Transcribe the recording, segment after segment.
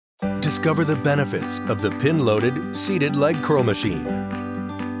discover the benefits of the pin-loaded seated leg curl machine.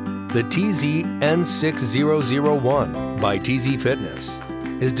 The TZN6001 by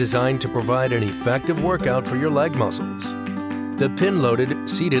TZFITNESS is designed to provide an effective workout for your leg muscles. The pin-loaded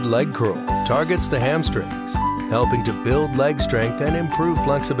seated leg curl targets the hamstrings, helping to build leg strength and improve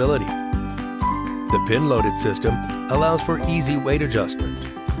flexibility. The pin-loaded system allows for easy weight adjustment,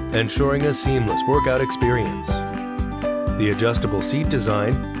 ensuring a seamless workout experience. The adjustable seat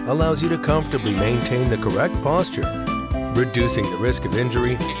design allows you to comfortably maintain the correct posture, reducing the risk of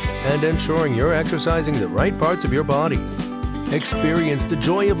injury and ensuring you're exercising the right parts of your body. Experience the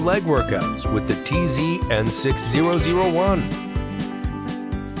joy of leg workouts with the TZN6001.